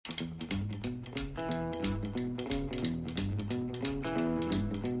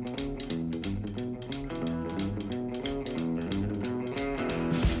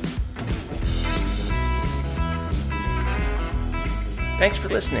Thanks for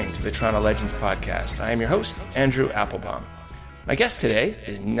listening to the Toronto Legends podcast. I am your host, Andrew Applebaum. My guest today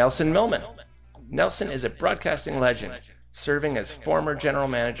is Nelson Millman. Nelson is a broadcasting legend, serving as former general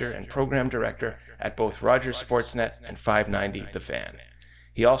manager and program director at both Rogers Sportsnet and 590 The Fan.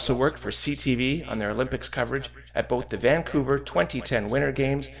 He also worked for CTV on their Olympics coverage at both the Vancouver 2010 Winter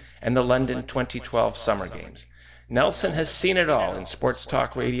Games and the London 2012 Summer Games. Nelson has seen it all in sports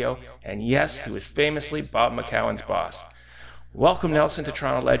talk radio, and yes, he was famously Bob McCowan's boss. Welcome, Nelson, to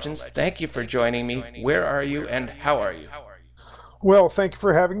Toronto Legends. Thank you for joining me. Where are you and how are you? Well, thank you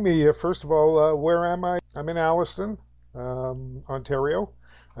for having me. First of all, where am I? I'm in Alliston, Ontario.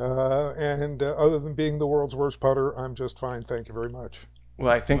 And other than being the world's worst putter, I'm just fine. Thank you very much.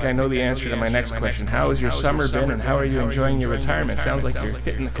 Well, I think I know the answer to my next question. How has your summer been, and how are you enjoying your retirement? Sounds like you're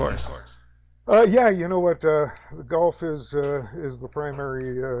hitting the course. Yeah, you know what? The golf is the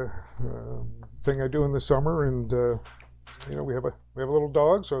primary thing I do in the summer, and you know, we have a little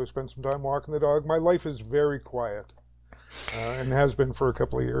dog, so I spend some time walking the dog. My life is very quiet, and has been for a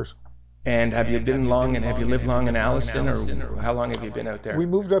couple of years. And have you been long, and have you lived long in Alliston, or how long have you been out there? We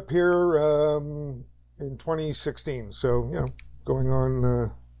moved up here in 2016, so you know, going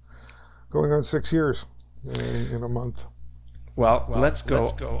on 6 years in a month. Well, let's go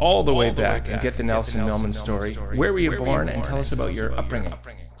all the way back and get the Nelson Millman story. Where were you born, and tell us about your upbringing?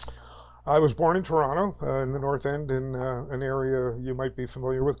 I was born in Toronto, in the North End, in an area you might be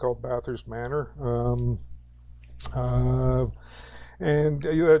familiar with called Bathurst Manor.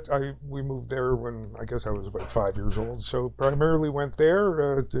 We moved there when I guess I was about 5 years old. So primarily went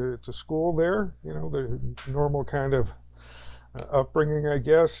there to school there. You know, the normal kind of upbringing, I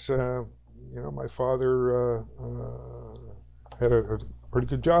guess. You know, my father had a pretty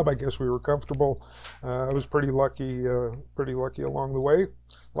good job. I guess we were comfortable. I was pretty lucky along the way.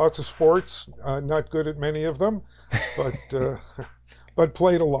 Lots of sports, not good at many of them, but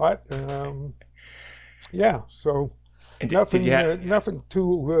played a lot. Yeah, so nothing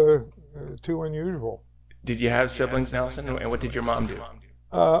too unusual. Did you have siblings, Nelson? And what did your mom do?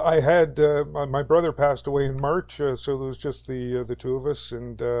 I had my brother passed away in March, so there was just the two of us,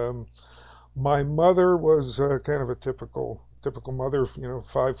 and my mother was kind of a typical mother, you know,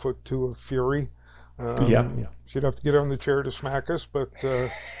 5'2" of fury. She'd have to get on the chair to smack us, but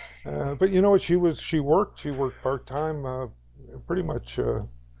you know what? She worked part-time, pretty much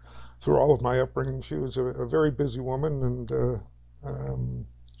through all of my upbringing. She was a very busy woman, and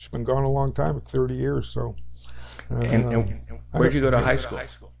she's been gone a long time, 30 years. So. And where'd you go to high school?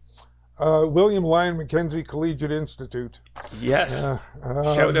 William Lyon Mackenzie Collegiate Institute. Yes.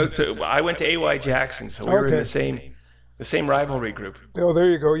 Shout out to. I went to A.Y. Jackson, so we were in the same rivalry group. Oh, there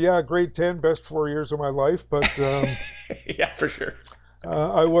you go. Yeah, grade 10, best 4 years of my life, but yeah, for sure.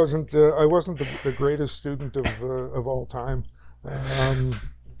 I wasn't the greatest student of all time. You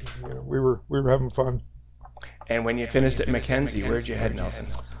know, we were having fun. And when you finished at Mackenzie, where'd you head, Nelson?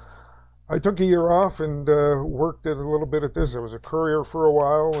 I took a year off and worked a little bit at this. I was a courier for a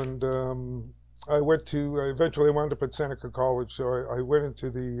while, and I eventually wound up at Seneca College, so I went into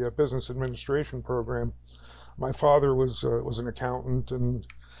the business administration program. My father was an accountant, and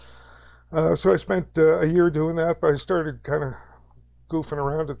so I spent a year doing that, but I started kind of goofing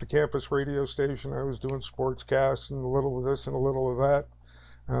around at the campus radio station. I was doing sportscasts and a little of this and a little of that.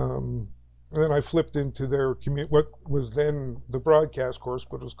 And then I flipped into their what was then the broadcast course,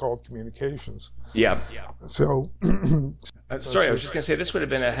 but it was called communications. Yeah. So, sorry, I was just going to say this would have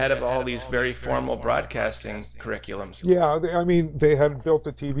been ahead of all these very formal broadcasting curriculums. Yeah, I mean, they had built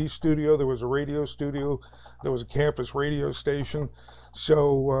a TV studio. There was a radio studio. There was a campus radio station.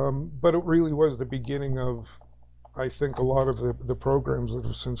 So, but it really was the beginning of, I think, a lot of the programs that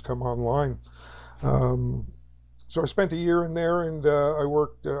have since come online. So I spent a year in there, and I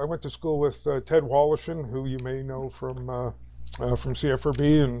went to school with Ted Wallachin, who you may know from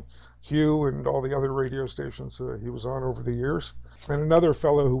CFRB and Q and all the other radio stations he was on over the years. And another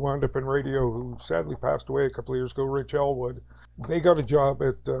fellow who wound up in radio, who sadly passed away a couple of years ago, Rich Elwood. They got a job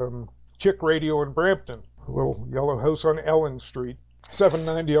at Chick Radio in Brampton, a little yellow house on Ellen Street,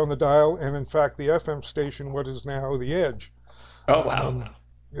 790 on the dial, and in fact the FM station, what is now The Edge. Oh, wow.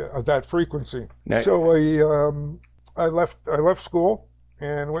 That frequency. Nice. So I left school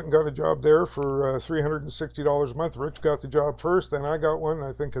and went and got a job there for $360 a month. Rich got the job first, then I got one,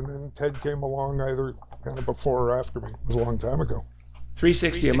 I think, and then Ted came along either kind of before or after me. It was a long time ago.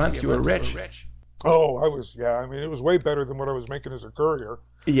 $360 a month, you were rich. Oh, I was, yeah. I mean, it was way better than what I was making as a courier.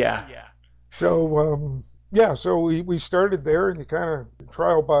 Yeah. So, so we started there, and you kind of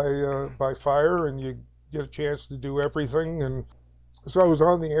trial by fire, and you get a chance to do everything. And So I was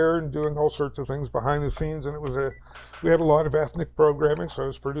on the air and doing all sorts of things behind the scenes, and we had a lot of ethnic programming, so I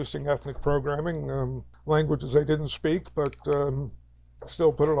was producing ethnic programming, languages I didn't speak, but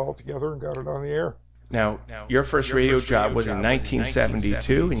still put it all together and got it on the air. Now, your first radio job was in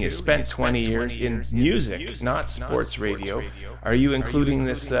 1972, and you spent 20 years in music, not sports radio. Are you including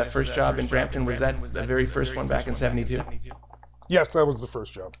this first job in Brampton? Was that the very first one back in 72? Yes, that was the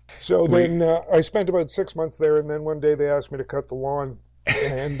first job. So then I spent about 6 months there, and then one day they asked me to cut the lawn,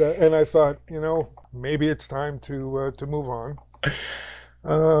 and I thought, maybe it's time to move on.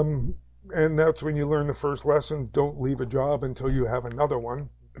 And that's when you learn the first lesson: don't leave a job until you have another one.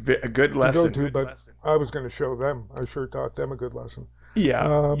 A good lesson. To go to, but I was going to show them. I sure taught them a good lesson.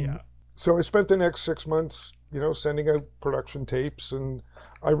 Yeah. So I spent the next 6 months, sending out production tapes, and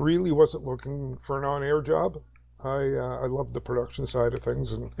I really wasn't looking for an on-air job. I loved the production side of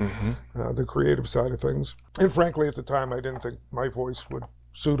things and the creative side of things. And frankly, at the time, I didn't think my voice would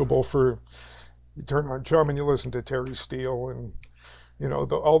suitable for. You turn on Chum and you listen to Terry Steele and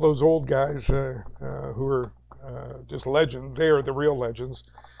all those old guys who are just legends. They are the real legends,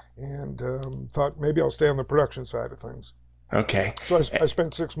 and thought maybe I'll stay on the production side of things. Okay. So I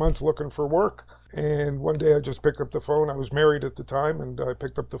spent 6 months looking for work, and one day I just picked up the phone. I was married at the time, and I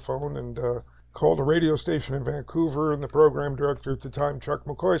picked up the phone and called a radio station in Vancouver, and the program director at the time, Chuck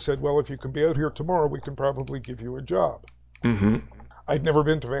McCoy, said, well, if you can be out here tomorrow, we can probably give you a job. Mm-hmm. I'd never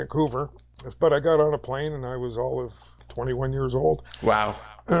been to Vancouver, but I got on a plane, and I was all of 21 years old. Wow.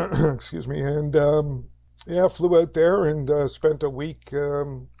 Excuse me. And flew out there and spent a week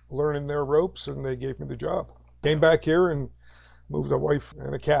learning their ropes, and they gave me the job. Came back here and moved a wife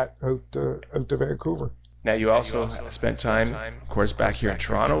and a cat out to Vancouver. Now, you also spent time, of course, back here in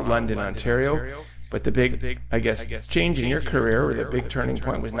Toronto, London, Ontario. But the big, I guess, change in your career, or the big turning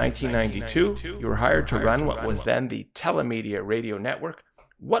point, was 1992. You were hired to run what was then the Telemedia Radio Network.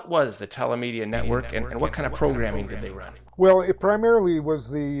 What was the Telemedia Network, and what kind of programming did they run? Well, it primarily was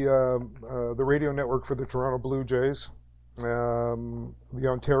the radio network for the Toronto Blue Jays. The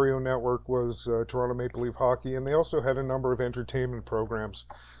Ontario network was Toronto Maple Leaf Hockey, and they also had a number of entertainment programs.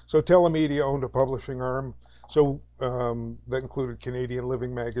 So Telemedia owned a publishing arm, so that included Canadian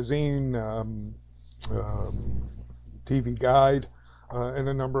Living Magazine, TV Guide, and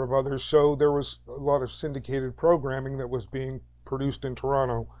a number of others. So there was a lot of syndicated programming that was being produced in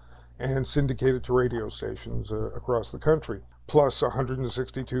Toronto and syndicated to radio stations across the country, plus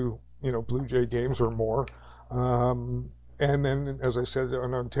 162 Blue Jay games or more. And then, as I said,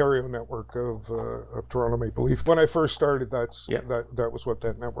 an Ontario network of Toronto Maple Leaf. When I first started, that was what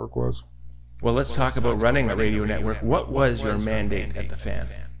that network was. Well, let's talk about running a radio network. What was your mandate at the Fan?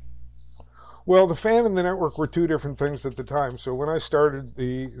 Well, the Fan and the network were two different things at the time. So when I started,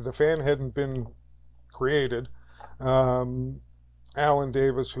 the Fan hadn't been created. Alan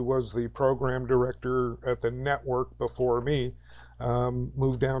Davis, who was the program director at the network before me,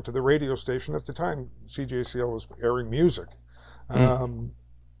 moved down to the radio station. At the time, CJCL was airing music.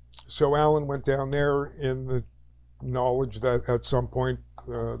 So Alan went down there in the knowledge that at some point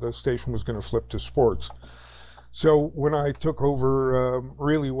the station was going to flip to sports. So when I took over,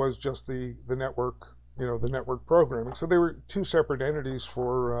 really was just the network, the network programming. So they were two separate entities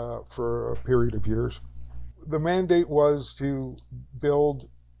for a period of years. The mandate was to build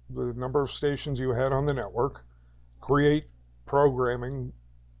the number of stations you had on the network, create programming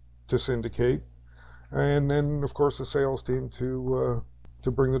to syndicate, and then, of course, the sales team to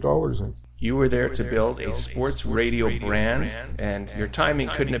bring the dollars in. You were there to build a sports radio brand, and your timing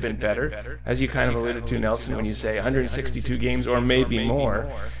couldn't have been better. As you kind of alluded to, Nelson, when you say 162 games or maybe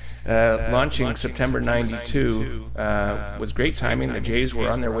more, launching September 92 was great timing. The Jays were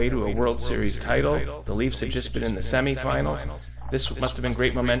on their way to a World Series title. The Leafs had just been in the semifinals. This must have been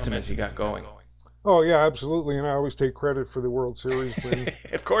great momentum as you got going. Oh, yeah, absolutely. And I always take credit for the World Series win.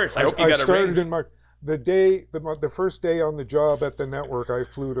 Of course. I hope you got a ring. In March. The first day on the job at the network, I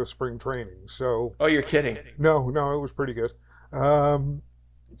flew to spring training. So. Oh, you're kidding. No, it was pretty good.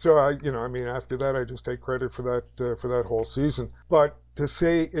 So after that, I just take credit for that whole season. But to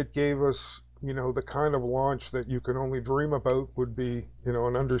say it gave us, the kind of launch that you can only dream about would be,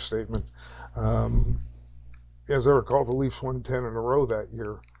 an understatement. As I recall, the Leafs won 10 in a row that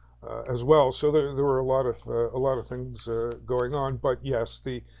year. As well, so there were a lot of things going on. But yes,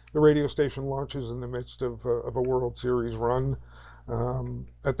 the radio station launches in the midst of a World Series run.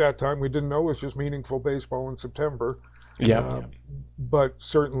 At that time, we didn't know it was just meaningful baseball in September. Yeah. But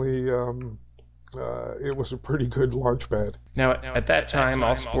certainly, it was a pretty good launch pad. Now, at that time,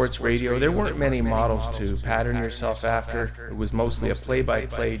 all sports radio, there weren't many models to pattern yourself after. It was mostly a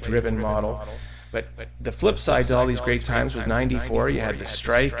play-by-play driven model. But the flip side to all these great times was 94. You had the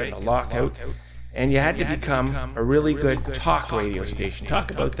strike and the lockout, and you had to become a really good talk radio station.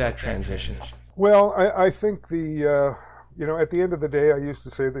 Talk about that transition. Well, I think at the end of the day, I used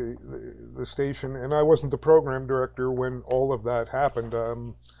to say the station, and I wasn't the program director when all of that happened.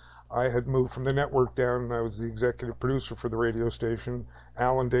 I had moved from the network down, and I was the executive producer for the radio station.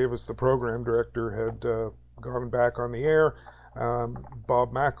 Alan Davis, the program director, had gone back on the air.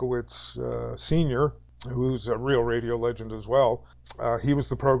 Bob Makowitz, Sr., who's a real radio legend as well, he was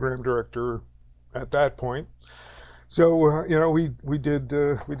the program director at that point. So we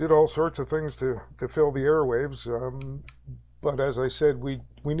did all sorts of things to fill the airwaves. But as I said, we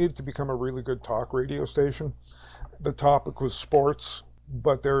needed to become a really good talk radio station. The topic was sports,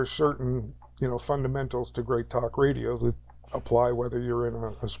 but there are certain fundamentals to great talk radio that apply whether you're in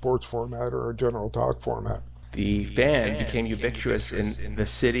a sports format or a general talk format. The Fan became ubiquitous in the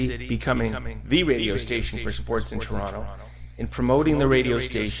city, becoming the radio station for sports in Toronto. In promoting the radio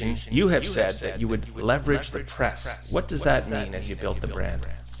station, you have said that you would leverage the press. What does that mean as you built the brand?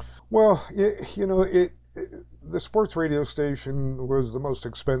 Well, the sports radio station was the most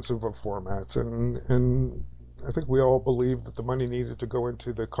expensive of formats, and I think we all believed that the money needed to go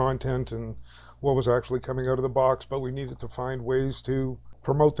into the content and what was actually coming out of the box, but we needed to find ways to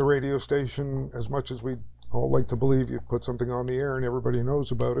promote the radio station as much as we all like to believe. You put something on the air and everybody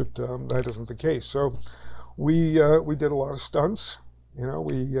knows about it. That isn't the case. So we did a lot of stunts.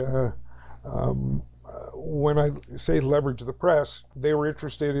 When I say leverage the press, they were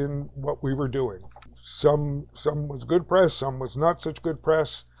interested in what we were doing. Some was good press, some was not such good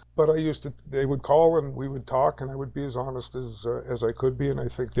press. But they would call and we would talk, and I would be as honest as I could be, and I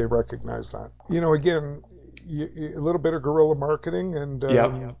think they recognized that. Again, a little bit of guerrilla marketing and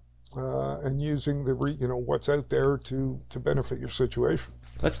using what's out there to benefit your situation.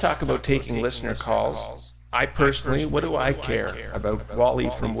 Let's talk about taking listener calls. I personally, what do I care about Wally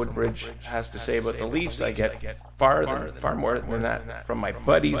from Woodbridge has to say about the Leafs? I get far more than that from my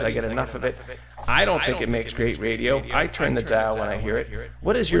buddies. I get enough of it. I don't think it makes great radio. I turn the dial when I hear it.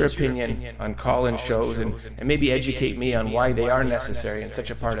 What is your opinion on call-in shows, and maybe educate me on why they are necessary and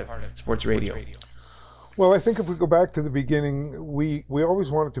such a part of sports radio? Well, I think if we go back to the beginning, we always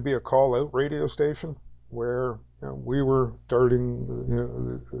wanted to be a call-out radio station where we were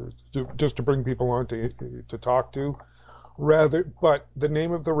starting just to bring people on to talk to, but the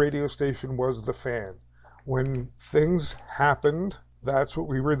name of the radio station was The Fan. When things happened, that's what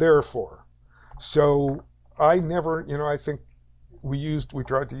we were there for. So I never, I think we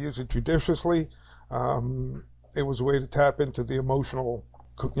tried to use it judiciously. It was a way to tap into the emotional,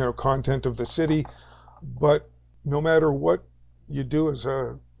 content of the city. But no matter what you do as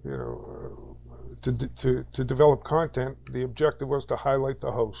to develop content, the objective was to highlight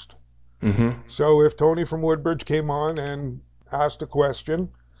the host. Mm-hmm. So if Tony from Woodbridge came on and asked a question,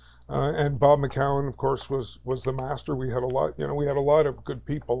 and Bob McCowan, of course, was the master. We had a lot of good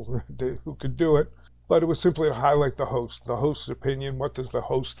people who could do it, but it was simply to highlight the host's opinion. What does the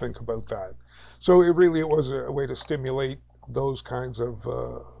host think about that? So it was a way to stimulate those kind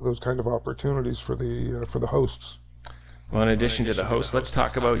of opportunities for the hosts. Well, in addition to the host, let's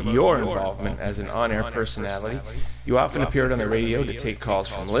talk about your involvement as an on-air personality. You often appeared on the radio to take calls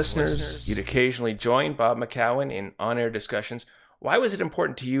from listeners. You'd occasionally join Bob McCowan in on-air discussions. Why was it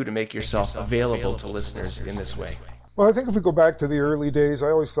important to you to make yourself available to listeners in this way? Well, I think if we go back to the early days, I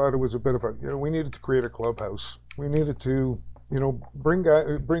always thought it was a bit of we needed to create a clubhouse. We needed to,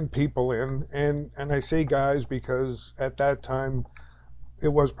 bring people in. And I say guys because at that time, it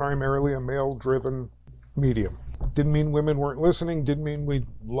was primarily a male-driven medium. Didn't mean women weren't listening, didn't mean we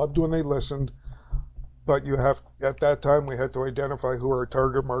loved when they listened, but at that time we had to identify who our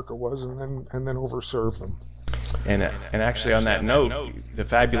target market was and then overserve them. And actually on that note, the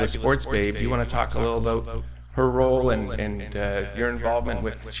fabulous sports babe, do you want to talk a little about her role and your involvement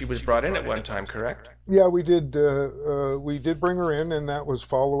with, she was brought in at one time, correct? Yeah, we did bring her in, and that was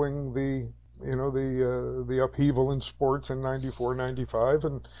following the upheaval in sports in 94, 95,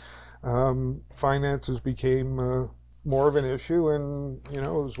 and finances became more of an issue, and it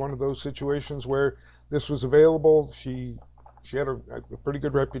was one of those situations where this was available. She had a pretty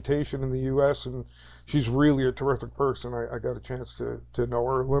good reputation in the U.S., and she's really a terrific person. I got a chance to know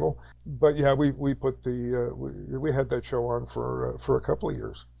her a little, but yeah, we put we had that show on for a couple of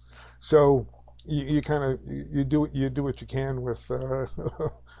years. So you do what you can with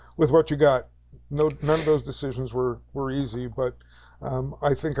with what you got. None of those decisions were easy, but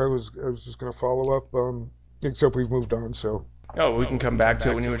I think I was just going to follow up, except we've moved on. So Oh, we can come back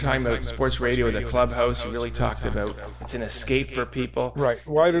to it. When you were talking about sports radio as a clubhouse, you really talked about it's an escape for people. Right.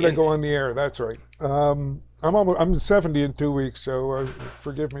 Why did I go on the air? That's right. I'm 70 in 2 weeks, so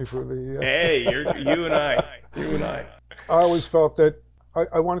forgive me for the... Hey, you and I. I always felt that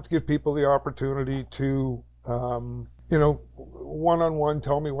I wanted to give people the opportunity to, one-on-one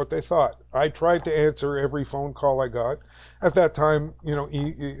tell me what they thought. I tried to answer every phone call I got. At that time,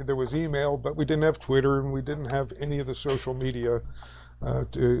 there was email, but we didn't have Twitter and we didn't have any of the social media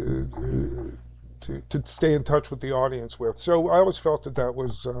to stay in touch with the audience with. So I always felt that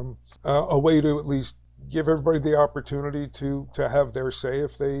was a way to at least give everybody the opportunity to have their say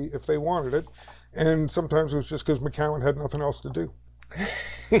if they wanted it. And sometimes it was just because McCowan had nothing else to do.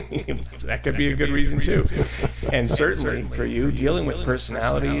 That could be a good reason too. And certainly for you, dealing with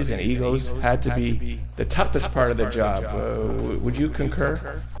personalities and egos had to be the toughest part of the job. Would you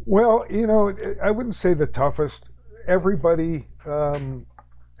concur? Well, I wouldn't say the toughest. Everybody who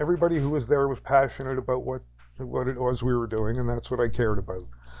was there was passionate about what it was we were doing, and that's what I cared about.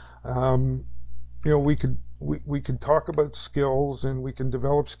 We could talk about skills, and we can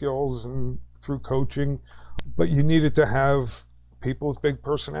develop skills and through coaching, but you needed to have people with big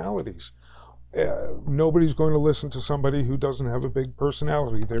personalities. Nobody's going to listen to somebody who doesn't have a big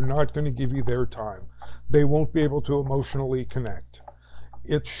personality. They're not going to give you their time. They won't be able to emotionally connect.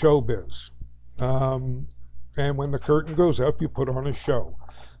 It's showbiz. And when the curtain goes up, you put on a show.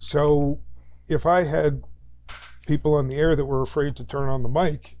 So if I had people on the air that were afraid to turn on the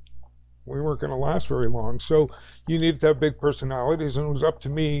mic, we weren't going to last very long. So you needed to have big personalities, and it was up to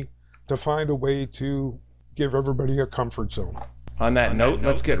me to find a way to give everybody a comfort zone. On that note,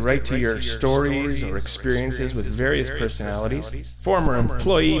 let's get right to your stories or experiences with various personalities. Former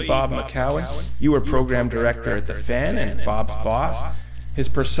employee Bob McCowan, you were program director at The Fan and Bob's boss. His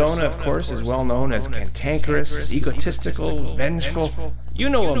persona, of course, is well known as cantankerous, egotistical, vengeful. You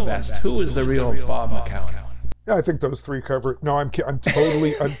know him best. Who is the real Bob McCowan? Yeah, I think those three cover it. No, I'm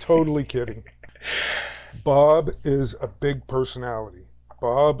totally kidding. Bob is a big personality.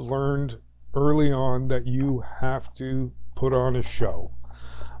 Bob learned early on that you have to put on a show.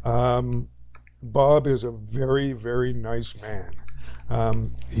 Bob is a very, very nice man.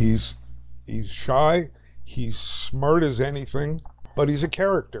 He's shy. He's smart as anything, but he's a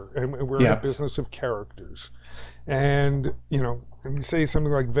character, and we're in a business of characters. And when you say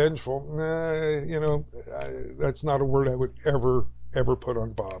something like vengeful, that's not a word I would ever put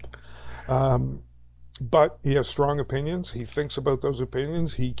on Bob. But he has strong opinions. He thinks about those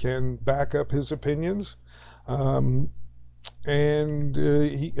opinions. He can back up his opinions. And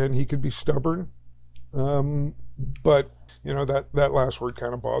he could be stubborn, but that last word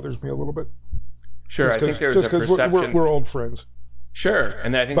kind of bothers me a little bit. Sure, I think there was a perception. We're old friends. Sure,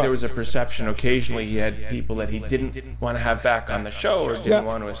 and I think there was a perception occasionally he had people that he didn't want to have back on the show or didn't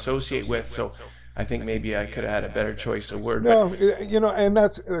want to associate with. So I think maybe I could have had a better choice of word. No, and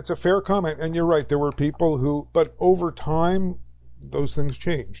that's a fair comment, and you're right. There were people who, but over time, those things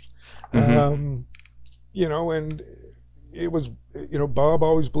changed. Mm-hmm. And it was, Bob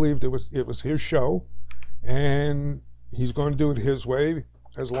always believed it was his show, and he's going to do it his way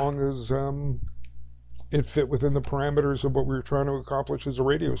as long as it fit within the parameters of what we were trying to accomplish as a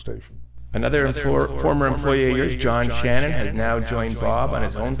radio station. Another former employee of yours, John Shannon, has now joined Bob on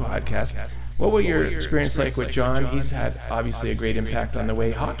his own podcast. What was your experience like with John? He's had obviously a great impact on the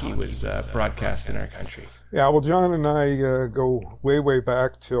way hockey was broadcast in our country. Yeah, well, John and I go way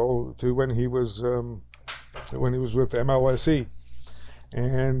back to when he was with MLSE,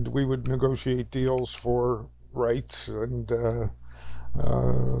 and we would negotiate deals for rights and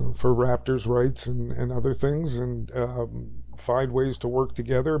for Raptors rights and other things, and find ways to work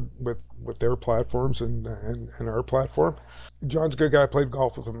together with their platforms and our platform. John's a good guy. I played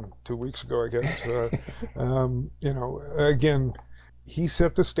golf with him 2 weeks ago, I guess. Again, he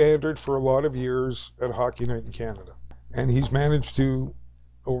set the standard for a lot of years at Hockey Night in Canada, and he's managed to,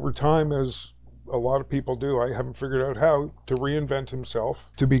 over time, as a lot of people do, I haven't figured out how, to reinvent himself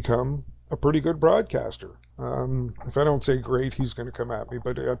to become a pretty good broadcaster. If I don't say great, he's going to come at me,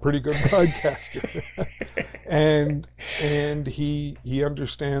 but a pretty good broadcaster. and he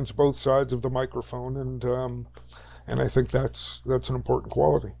understands both sides of the microphone, and I think that's an important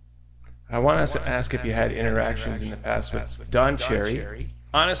quality. I want to ask if you had interactions in the past with Don Cherry.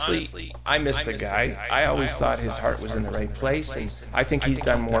 Honestly, I miss the guy. I always thought his heart was in the right place, and I think he's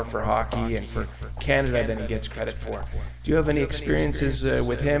done more for hockey and for Canada than he gets credit for. Do you have any experiences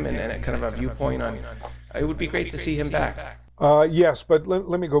with him and kind of a viewpoint on? It would be great to see him back. Yes, but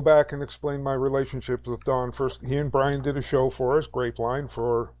let me go back and explain my relationship with Don. First, he and Brian did a show for us, Grapevine,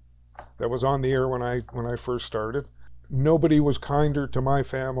 that was on the air when I first started. nobody was kinder to my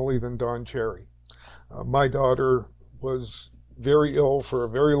family than Don Cherry. My daughter was very ill for a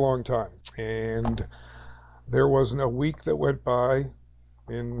very long time, and there wasn't a week that went by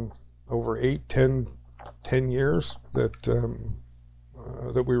in over 10 years that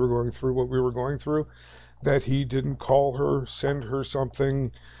that we were going through what we were going through, that he didn't call her, send her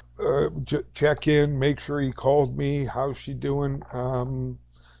something, check in, make sure he called me, how's she doing?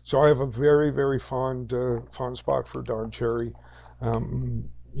 So I have a very, very fond spot for Don Cherry.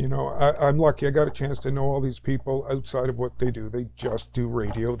 You know, I'm lucky. I got a chance to know all these people outside of what they do. They just do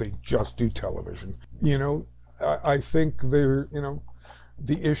radio. They just do television. You know, I think they're, you know,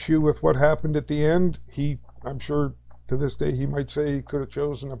 the issue with what happened at the end, I'm sure to this day he might say he could have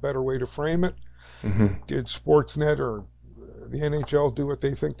chosen a better way to frame it. Mm-hmm. Did Sportsnet or the NHL do what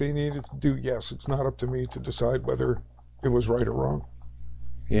they think they needed to do? Yes, it's not up to me to decide whether it was right or wrong.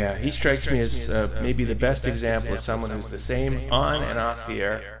 Yeah, he strikes me as maybe the best example of someone who's the same on and off the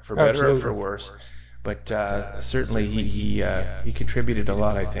air, for better or for worse. But certainly he contributed a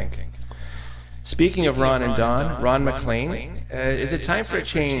lot, I think. Speaking of Ron and Don, Ron MacLean, is it time for a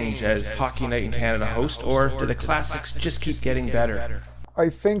change as Hockey Night in Canada host, or do the classics just keep getting better? I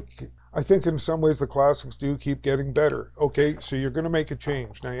think in some ways the classics do keep getting better. Okay, so you're going to make a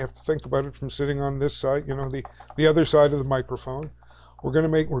change. Now you have to think about it from sitting on this side, you know, the other side of the microphone. We're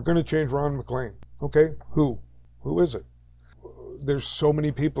going to change Ron MacLean. Okay, who is it? There's so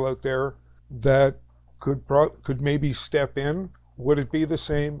many people out there that could maybe step in. Would it be the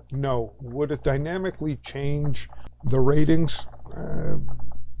same? No. Would it dynamically change the ratings?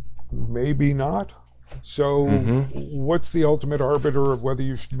 Maybe not. So what's the ultimate arbiter of whether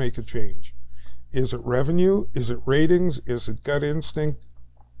you should make a change? Is it revenue? Is it ratings? Is it gut instinct?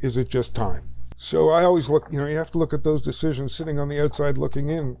 Is it just time? So I always look, you know, you have to look at those decisions sitting on the outside looking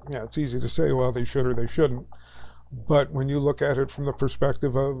in. Yeah, it's easy to say, well, they should or they shouldn't. But when you look at it from the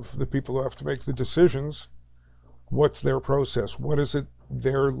perspective of the people who have to make the decisions, what's their process? What is it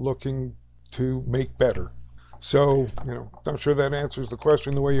they're looking to make better? So, you know, not sure that answers the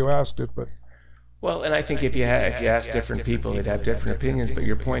question the way you asked it, but... Well, and I think if you ask different people, they'd have different opinions, but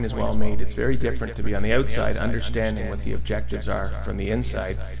your point is well made. It's very different to be on the outside, understanding what the objectives are from the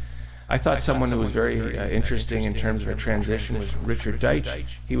inside. I thought someone who was very interesting in terms of a transition was Richard Deitch.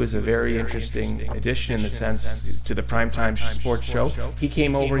 He was a very interesting addition in the sense to the primetime sports show. He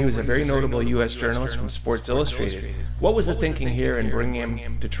came over, he was a very notable U.S. journalist from Sports Illustrated. What was the thinking here in bringing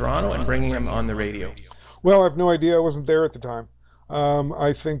him to Toronto and bringing him on the radio? Well, I have no idea. I wasn't there at the time.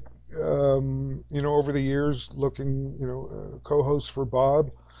 I think, you know, over the years, looking, you know, co-hosts for Bob,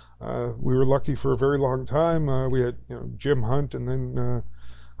 we were lucky for a very long time. We had, you know, Jim Hunt, and then...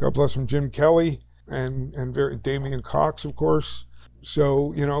 God bless him, Jim Kelly, and Damian Cox, of course.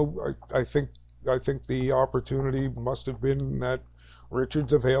 So, you know, I think the opportunity must have been that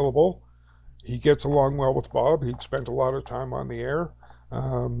Richard's available. He gets along well with Bob. He'd spent a lot of time on the air.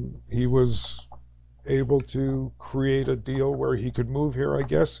 He was able to create a deal where he could move here, I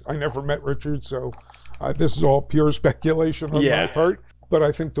guess. I never met Richard, so this is all pure speculation on my part. But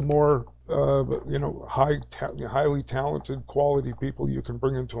I think the more you know, highly talented, quality people you can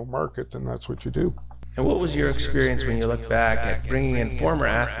bring into a market, then that's what you do. And what was your experience when you look back at bringing in former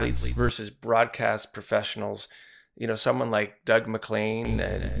athletes versus broadcast professionals? You know, someone like Doug MacLean,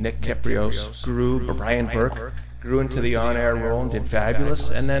 Nick Kiprios Brian Burke grew into the on-air role and did fabulous,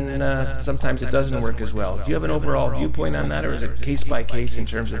 and then sometimes it doesn't work as well. Do you have an overall viewpoint on that, or is it case by case in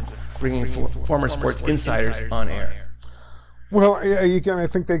terms of bringing former sports insiders on air? Well, again, I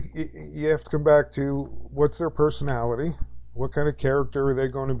think you have to come back to what's their personality, what kind of character are they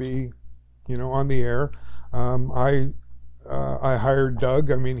going to be, you know, on the air. I hired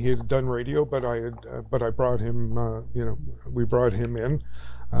Doug. I mean, he had done radio, but I brought him. You know, we brought him in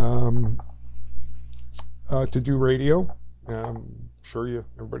to do radio. Sure,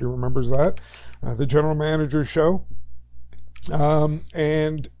 everybody remembers that, the General Manager show,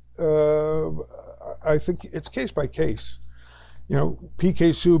 and I think it's case by case. You know, PK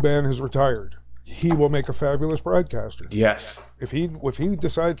Subban has retired. He will make a fabulous broadcaster. Yes. If he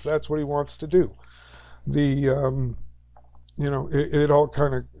decides that's what he wants to do. You know, it all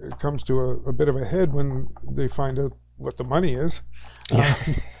kind of comes to a bit of a head when they find out what the money is. Yeah.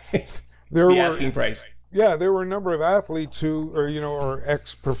 The asking price. Yeah, there were a number of athletes who, or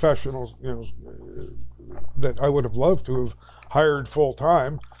ex-professionals, you know, that I would have loved to have hired full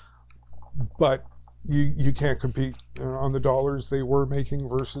time, but you can't compete on the dollars they were making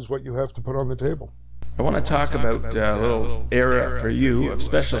versus what you have to put on the table. I want to talk about a little era for you of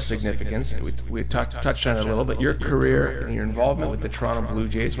special significance. We touched on it a little, but your career and your involvement with the Toronto Blue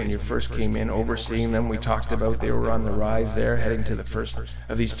Jays when you first came in, overseeing them, we talked about they were on the rise there, heading to the first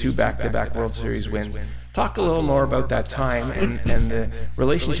of these 2 back-to-back World Series wins. Talk a little more about that time and the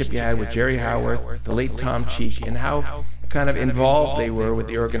relationship you had with Jerry Howarth, the late Tom Cheek, and how kind of involved they were with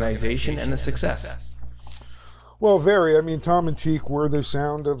the organization and the success. Well, very. I mean, Tom and Cheek were the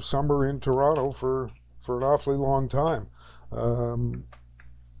sound of summer in Toronto for an awfully long time.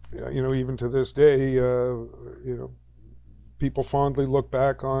 Even to this day, people fondly look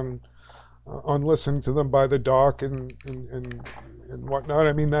back on listening to them by the dock and whatnot.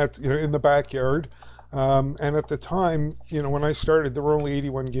 I mean, that's, in the backyard. And at the time, when I started, there were only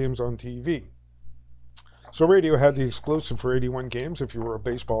 81 games on TV. So radio had the exclusive for 81 games. If you were a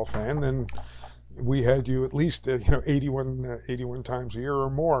baseball fan, then we had you at least 81 times a year or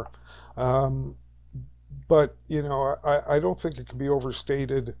more. But I don't think it can be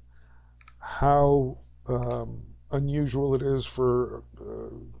overstated how unusual it is for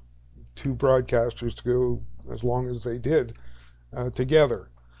 2 broadcasters to go as long as they did together.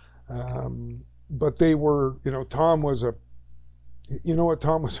 But they were, Tom was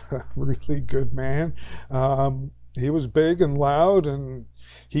Tom was a really good man. He was big and loud, and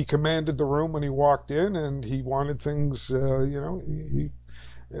he commanded the room when he walked in, and he wanted things, the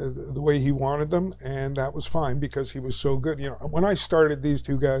way he wanted them, and that was fine because he was so good. When I started, these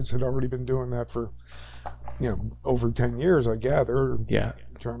 2 guys had already been doing that for, over 10 years, I gather. Yeah.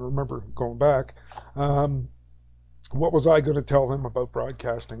 I'm trying to remember going back. What was I going to tell them about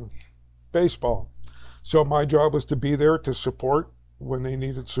broadcasting baseball? So my job was to be there to support when they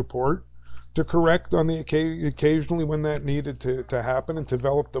needed support, to correct on the occasionally when that needed to happen, and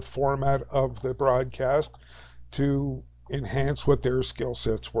develop the format of the broadcast to enhance what their skill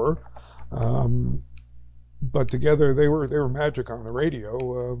sets were. But together they were magic on the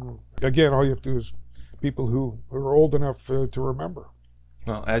radio. Again, all you have to do is people who are old enough to remember.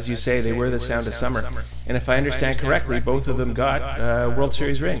 Well, as you say, they were the sound of summer. And if I understand correctly, both of them got World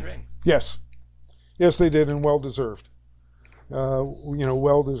Series rings. Yes, they did, and well deserved.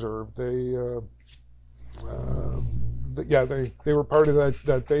 Well deserved. They were part of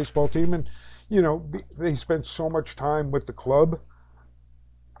that baseball team, and they spent so much time with the club.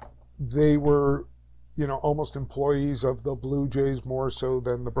 They were, almost employees of the Blue Jays more so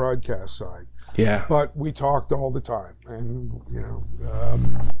than the broadcast side. Yeah. But we talked all the time, and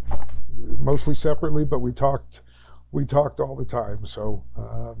mostly separately, but we talked all the time. So,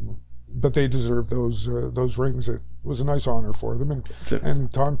 but they deserved those rings. It was a nice honor for them,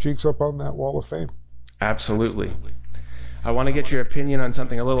 and Tom Cheek's up on that wall of fame. Absolutely. I want to get your opinion on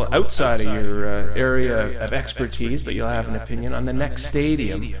something a little outside of your area of expertise, but you'll have an opinion on the next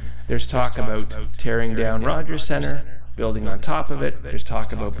stadium. There's talk about tearing down Rogers Centre, building on top of it. There's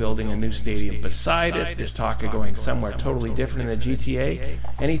talk about building a new stadium beside it. There's talk of going somewhere totally different in the GTA.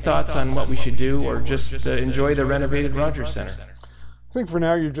 Any thoughts on what we should do, or just enjoy the renovated Rogers Centre? I think for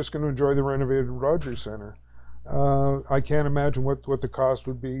now you're just going to enjoy the renovated Rogers Centre. I can't imagine what the cost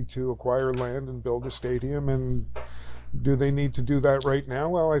would be to acquire land and build a stadium, and do they need to do that right now?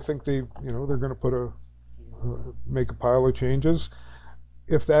 Well, I think they're going to make a pile of changes.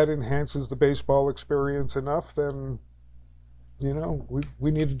 If that enhances the baseball experience enough, then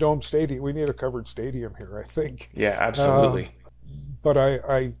we need a dome stadium. We need a covered stadium here, I think. Yeah, absolutely. But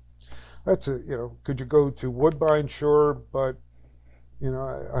that's could you go to Woodbine? Sure, but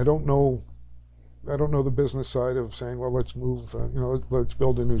I don't know the business side of saying, well, let's move. Let's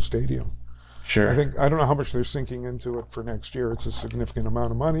build a new stadium. Sure. I don't know how much they're sinking into it for next year. It's a significant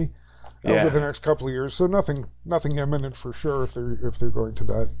amount of money over the next couple of years. So nothing imminent for sure if they're going to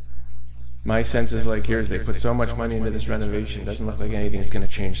that. My sense is like yours. They put so much money into this renovation. It doesn't look like anything's going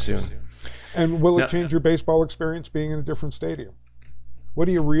to change soon. And will it change your baseball experience being in a different stadium? What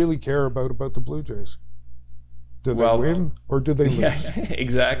do you really care about the Blue Jays? Do they win or do they lose? Yeah,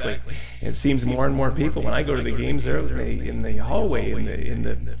 exactly. It seems more and more people, when I go to the games, they're in the hallway, in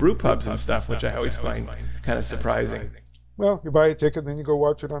the brew pubs and stuff, which I always find kind of surprising. Well, you buy a ticket, then you go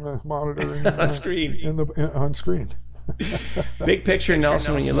watch it on a monitor and, on screen. On screen. Big picture,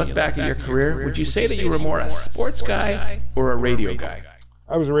 Nelson, when you look back at your career, would you say that you were more a sports guy or a radio guy?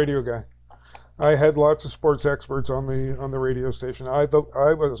 I was a radio guy. I had lots of sports experts on the radio station. I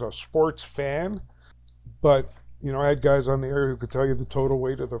was a sports fan, but I had guys on the air who could tell you the total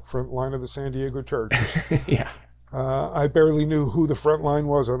weight of the front line of the San Diego Chargers. Yeah. I barely knew who the front line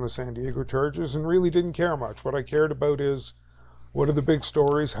was on the San Diego Chargers and really didn't care much. What I cared about is, what are the big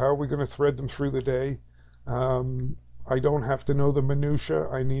stories? How are we going to thread them through the day? I don't have to know the minutia.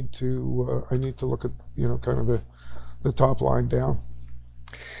 I need to look at kind of the top line down.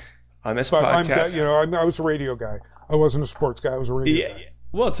 On this podcast, I was a radio guy. I wasn't a sports guy. I was a radio guy.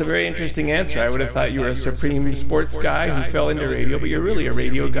 Well, it's a very interesting answer. I would have thought you were a supreme sports guy who fell into radio, but you're really a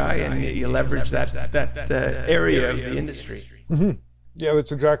radio guy, and you leverage that area of the industry. Mm-hmm. Yeah,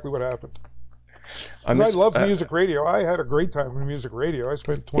 that's exactly what happened. I love music radio. I had a great time in music radio. I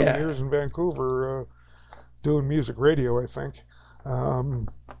spent 20 years in Vancouver doing music radio. I think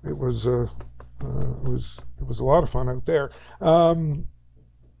it was a lot of fun out there.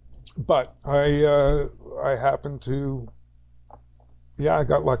 But I happened to. Yeah, I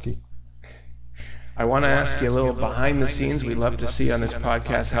got lucky. I want to ask you a little behind the scenes. We love to see on this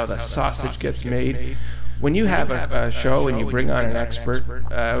podcast how the sausage gets made. When you have a show and you bring on an expert,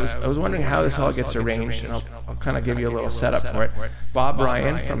 I was wondering how this all gets arranged, and I'll kind of give you a little setup for it. Bob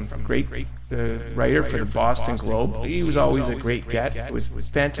Ryan, from great writer for the Boston Globe, he was always a great get. It was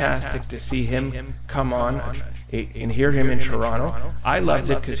fantastic to see him come on and hear him in Toronto. I loved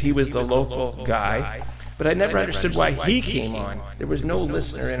it because he was the local guy. But I never understood why he came on. There was no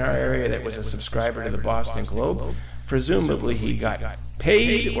listener in our area that was a subscriber to the Boston Globe. Presumably he got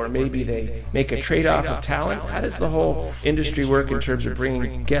paid, or maybe they make a trade-off of talent. How does the whole industry work in terms of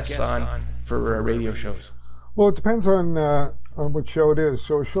bringing guests on for radio shows? Well, it depends on what show it is.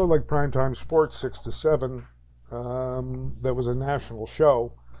 So a show like Primetime Sports 6 to 7, that was a national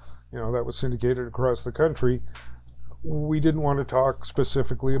show, that was syndicated across the country. We didn't want to talk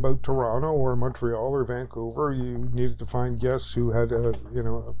specifically about Toronto or Montreal or Vancouver. You needed to find guests who had a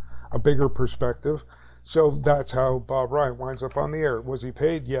bigger perspective. So that's how Bob Ryan winds up on the air. Was he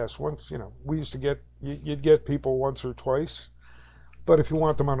paid? Yes. Once, we used to you'd get people once or twice, but if you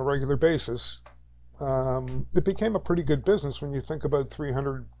want them on a regular basis, it became a pretty good business when you think about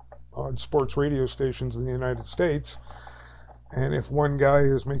 300 odd sports radio stations in the United States. And if one guy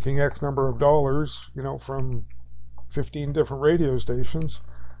is making X number of dollars, from 15 different radio stations,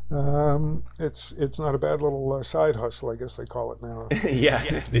 it's not a bad little side hustle, I guess they call it now.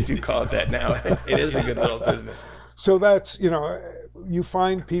 Yeah, they do call it that now. It is a good little business. So that's, you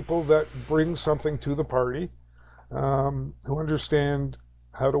find people that bring something to the party, who understand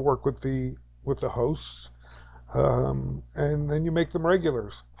how to work with the hosts, and then you make them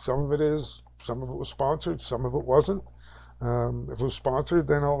regulars. Some of it was sponsored, some of it wasn't. If it was sponsored,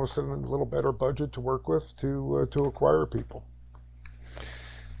 then all of a sudden a little better budget to work with to acquire people.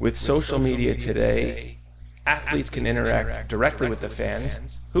 With social media today, athletes can interact directly with the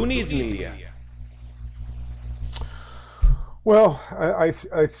fans. Who needs media? Well, I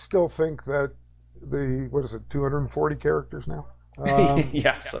still think that 240 characters now?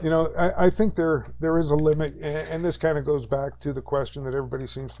 Yes. I think there is a limit, and this kind of goes back to the question that everybody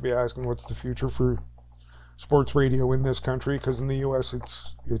seems to be asking: what's the future for sports radio in this country? Because in the U.S.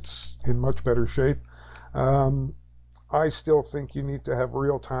 it's in much better shape. I still think you need to have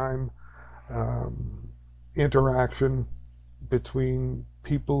real-time interaction between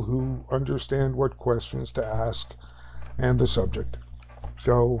people who understand what questions to ask and the subject.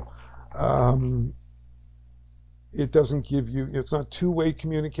 So it doesn't give you, it's not two-way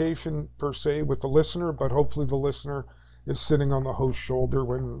communication per se with the listener, but hopefully the listener is sitting on the host's shoulder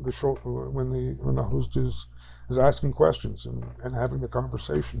when the host is asking questions and having the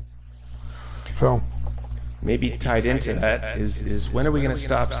conversation. So maybe tied into that is when are we going to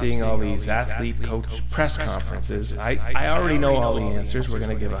stop seeing all these athlete coach press conferences? I already know all the answers. We're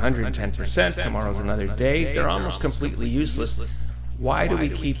going to give 110%. Tomorrow's another day. They're almost completely useless. Why do we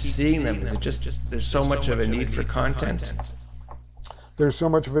keep seeing them? Is it just there's so much of a need for content? There's so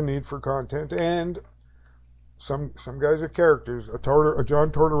much of a need for content, and some guys are characters. A John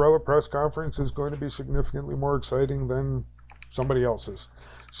Tortorella press conference is going to be significantly more exciting than somebody else's.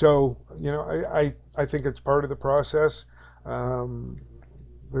 So, I think it's part of the process.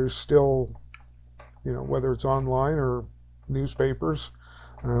 There's still, whether it's online or newspapers,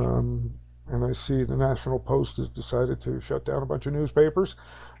 and I see the National Post has decided to shut down a bunch of newspapers.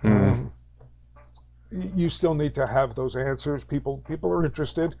 You still need to have those answers. People are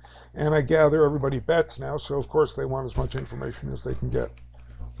interested, and I gather everybody bets now, so of course they want as much information as they can get.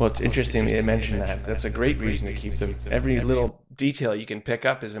 Well, it's interesting that you mentioned that. That's a great reason to keep them. Every little detail you can pick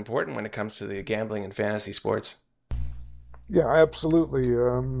up is important when it comes to the gambling and fantasy sports. Yeah, absolutely.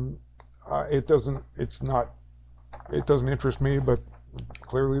 It doesn't interest me, but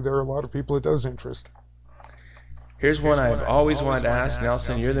clearly there are a lot of people it does interest. Here's one I've always wanted to ask.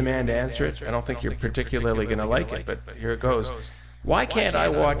 Nelson, you're the man to answer it. I don't think you're particularly going to like it, but here it goes. Why can't I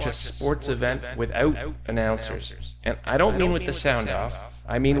watch a sports event without announcers? And I don't mean with the sound off.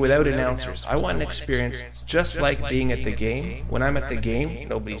 I mean, without announcers. I want an experience just like being at the game. When I'm at the game,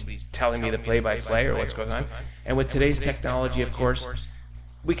 nobody's telling me the play-by-play or what's going on. And with today's technology, of course,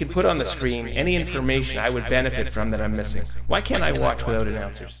 we can put on the screen any information I would benefit from that I'm missing. Why can't I watch without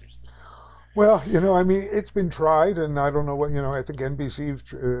announcers? Well, I mean, it's been tried, and I don't know what, I think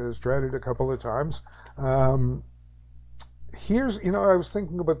NBC has tried it a couple of times. I was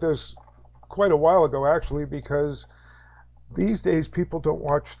thinking about this quite a while ago, actually, because these days people don't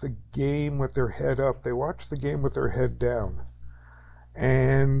watch the game with their head up. They watch the game with their head down.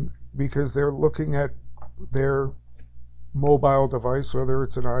 And because they're looking at their mobile device, whether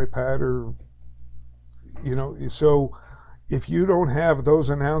it's an iPad or, so if you don't have those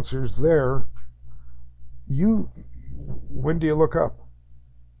announcers there, when do you look up?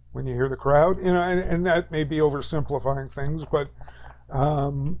 When you hear the crowd? And that may be oversimplifying things, but,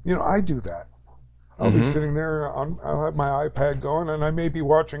 I do that. I'll be sitting there, I'll have my iPad going, and I may be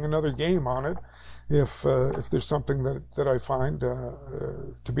watching another game on it if there's something that I find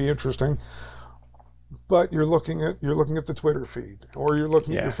to be interesting. But you're looking at the Twitter feed, or you're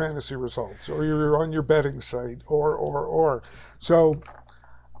looking at your fantasy results, or you're on your betting site, or. So,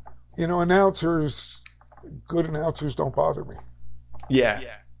 good announcers don't bother me. Yeah.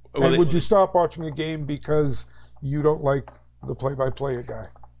 Well, and would you stop watching a game because you don't like the play-by-play guy?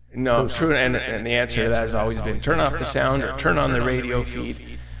 No, true, and the answer to that has always been turn off the sound or turn on the radio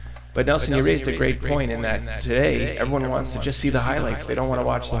feed. But Nelson, you raised a great point in that today everyone wants to just see the highlights. They don't want to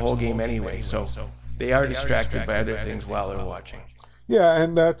watch the whole game anyway, so they are distracted by other things while they're watching. Yeah,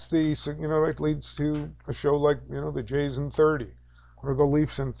 and that's that leads to a show like, the Jays in 30 or the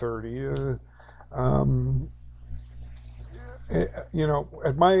Leafs in 30.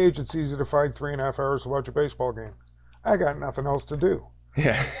 At my age, it's easy to find 3.5 hours to watch a baseball game. I got nothing else to do.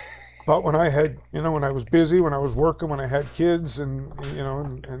 Yeah. But when I had, when I was busy, when I was working, when I had kids and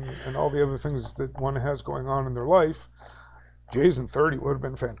all the other things that one has going on in their life, Jays in 30 would have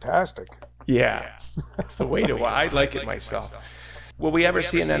been fantastic. Yeah. That's the way to, I like it myself. Will we ever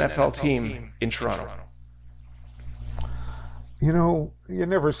see an NFL team in Toronto? You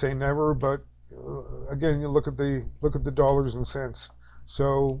never say never, but again, you look at the dollars and cents.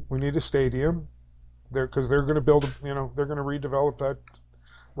 So we need a stadium because they're going to build, they're going to redevelop that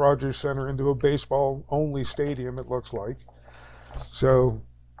Rogers Center into a baseball-only stadium, it looks like. So,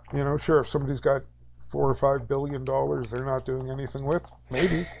 sure, if somebody's got $4 or $5 billion they're not doing anything with,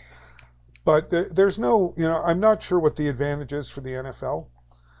 maybe. But there's no, I'm not sure what the advantage is for the NFL.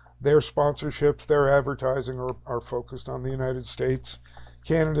 Their sponsorships, their advertising are focused on the United States.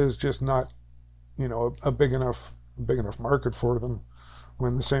 Canada is just not, a big enough market for them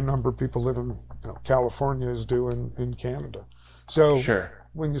when the same number of people live in California as do in Canada. So sure.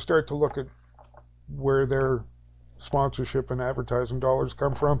 When you start to look at where their sponsorship and advertising dollars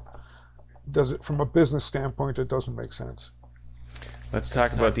come from, from a business standpoint, it doesn't make sense. Let's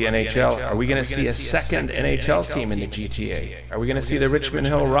talk about the NHL. Are we going to see a second NHL team in the GTA? Are we going to see the Richmond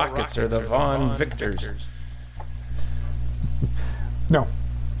Hill Rockets or the Vaughan Victors? No.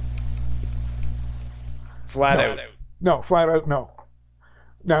 Flat out. No, flat out, no.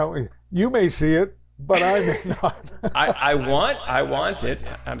 Now, you may see it, but I may not. I want it.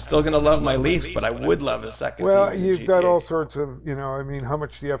 I'm still going to love my Leafs, but I would love a second team in the you've GTA. got all sorts of, how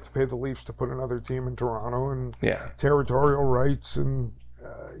much do you have to pay the Leafs to put another team in Toronto and territorial rights and,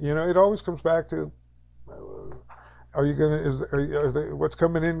 it always comes back to, what's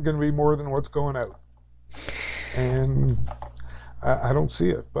coming in going to be more than what's going out? And I don't see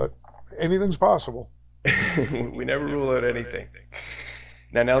it, but anything's possible. We never rule out anything.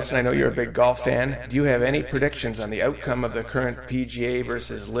 Now, Nelson, I know you're a big golf fan. Do you have any predictions on the outcome of the current PGA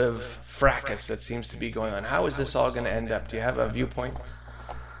versus LIV fracas that seems to be going on? How is this all going to end up? Do you have a viewpoint?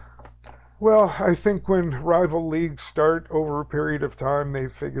 Well, I think when rival leagues start over a period of time, they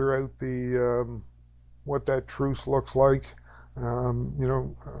figure out what that truce looks like.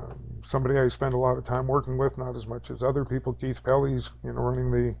 Somebody I spend a lot of time working with, not as much as other people, Keith Pelly's, running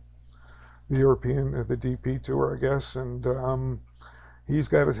the European, the DP tour, I guess, and he's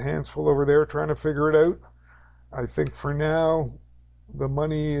got his hands full over there trying to figure it out. I think for now, the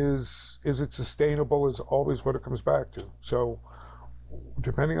money is it sustainable is always what it comes back to. So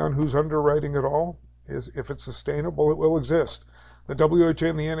depending on who's underwriting it all, if it's sustainable, it will exist. The WHA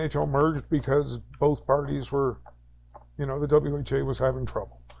and the NHL merged because both parties were, the WHA was having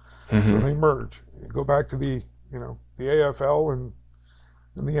trouble. Mm-hmm. So they merge. You go back to the AFL and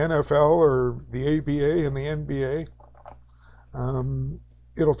the NFL or the ABA and the NBA.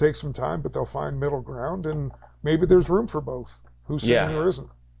 It'll take some time, but they'll find middle ground, and maybe there's room for both. Who's saying there isn't?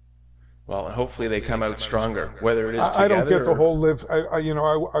 Well, hopefully they come out stronger, whether it is together. I don't get the whole live.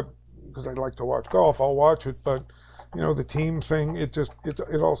 Because I like to watch golf, I'll watch it, but the team thing, it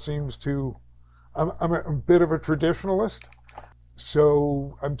all seems to. I'm a bit of a traditionalist,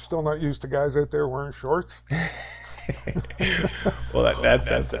 so I'm still not used to guys out there wearing shorts. Well,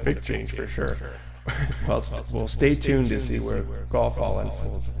 that's a big change for sure. Well, we'll stay tuned to see where golf all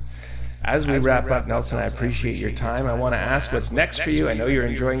unfolds. As we wrap up, Nelson, I appreciate your time. I want to ask what's next for you. I know you're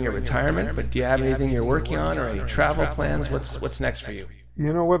enjoying your retirement, but do you have anything you're working on or any travel plans? What's next for you?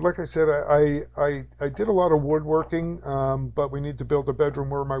 You know what? Like I said, I did a lot of woodworking, but we need to build a bedroom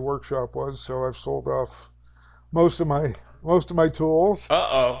where my workshop was, so I've sold off most of my tools.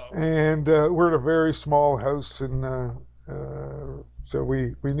 And we're in a very small house, and so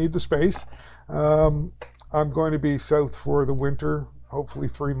we need the space. I'm going to be south for the winter, hopefully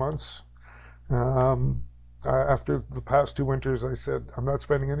 3 months. After the past 2 winters, I said I'm not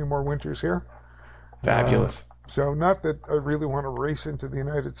spending any more winters here. Fabulous. So not that I really want to race into the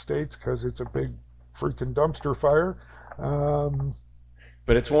United States because it's a big freaking dumpster fire.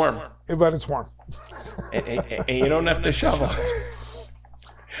 But it's warm. But it's warm. and you don't have to shovel.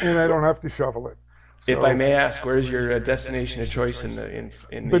 And I don't have to shovel it. So, if I may ask, where's your destination of choice in the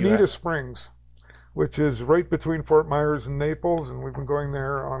Bonita US? Springs, which is right between Fort Myers and Naples, and we've been going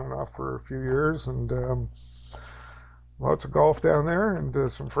there on and off for a few years, and lots of golf down there,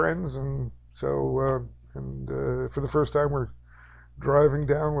 and some friends, and so for the first time we're driving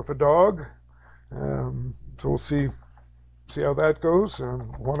down with a dog, so we'll see how that goes.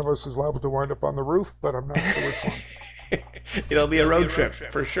 One of us is liable to wind up on the roof, but I'm not sure which one. It'll be a road trip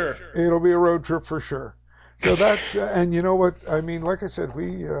for sure. It'll be a road trip for sure. So that's and you know what I mean. Like I said,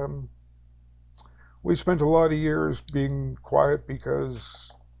 we spent a lot of years being quiet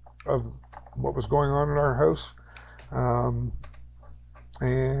because of what was going on in our house,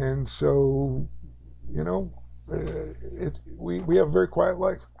 and so we have a very quiet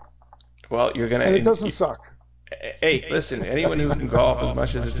life. Well, you're gonna. And it doesn't suck. Hey, listen, anyone who can golf as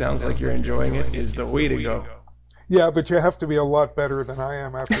much as it sounds like you're enjoying it is the way to go. Yeah, but you have to be a lot better than I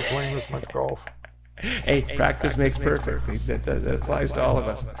am after playing this much golf. Hey, practice makes perfect. That applies to all of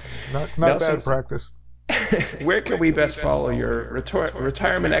us. Not Nelson, bad practice. Where can we best follow your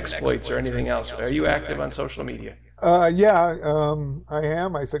retirement exploits or anything else? Are you active on social media? Yeah, I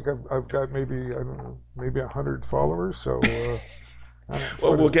am. I think I've got maybe 100 followers. So,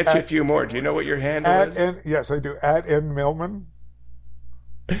 well, we'll get you a few more. Do you know what your handle is? Yes, I do. @Millman.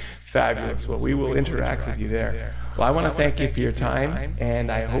 Fabulous. Well, we will interact with you there. Well, I want to thank you for your time,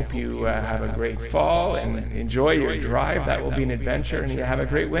 and I hope you have a great fall and enjoy your drive. That will be an adventure, and you have a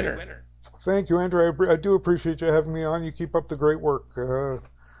great winter. Thank you, Andrew. I do appreciate you having me on. You keep up the great work.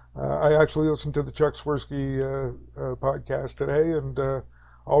 I actually listened to the Chuck Swirsky podcast today, and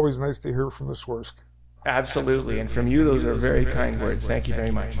always nice to hear from the Swirsky. Absolutely. And from you, those are very kind words. Thank you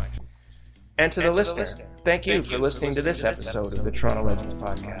very much. And to the listener, thank you for listening to this episode of the Toronto Legends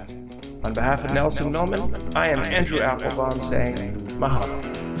Podcast. On behalf of Nelson Millman, I am Andrew Applebaum saying mahalo.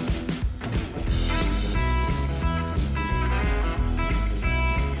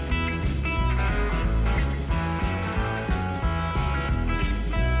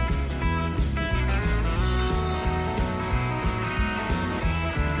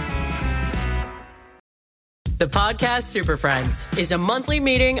 The Podcast Super Friends is a monthly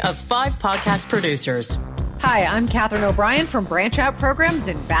meeting of 5 podcast producers. Hi, I'm Katherine O'Brien from Branch Out Programs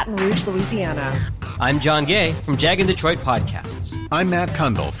in Baton Rouge, Louisiana. I'm John Gay from Jag and Detroit Podcasts. I'm Matt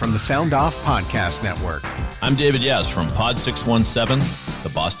Kundle from the Sound Off Podcast Network. I'm David Yaz from Pod 617, the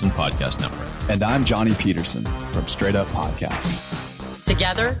Boston Podcast Network. And I'm Johnny Peterson from Straight Up Podcasts.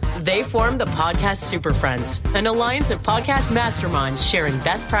 Together, they form the Podcast Super Friends, an alliance of podcast masterminds sharing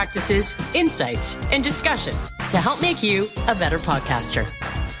best practices, insights, and discussions to help make you a better podcaster.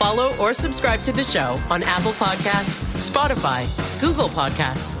 Follow or subscribe to the show on Apple Podcasts, Spotify, Google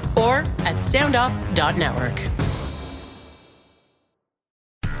Podcasts, or at soundoff.network.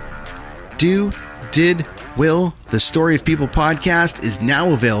 Did, Will, the Story of People podcast is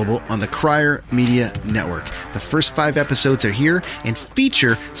now available on the Crier Media Network. The first 5 episodes are here and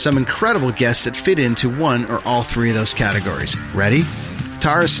feature some incredible guests that fit into one or all 3 of those categories. Ready?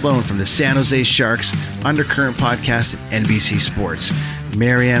 Tara Sloan from the San Jose Sharks, Undercurrent podcast at NBC Sports.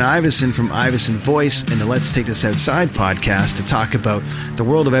 Marianne Iveson from Iveson Voice and the Let's Take This Outside podcast to talk about the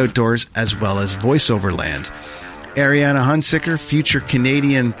world of outdoors as well as voiceover land. Ariana Hunsicker, future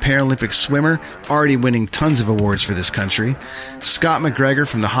Canadian Paralympic swimmer, already winning tons of awards for this country. Scott McGregor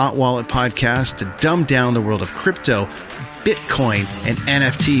from the Hot Wallet podcast to dumb down the world of crypto, Bitcoin, and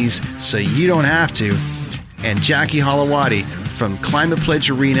NFTs so you don't have to. And Jackie Holowati from Climate Pledge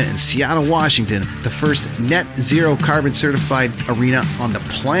Arena in Seattle, Washington, the first net zero carbon certified arena on the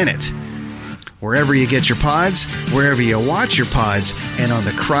planet. Wherever you get your pods, wherever you watch your pods, and on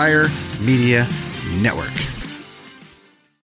the Crier Media Network.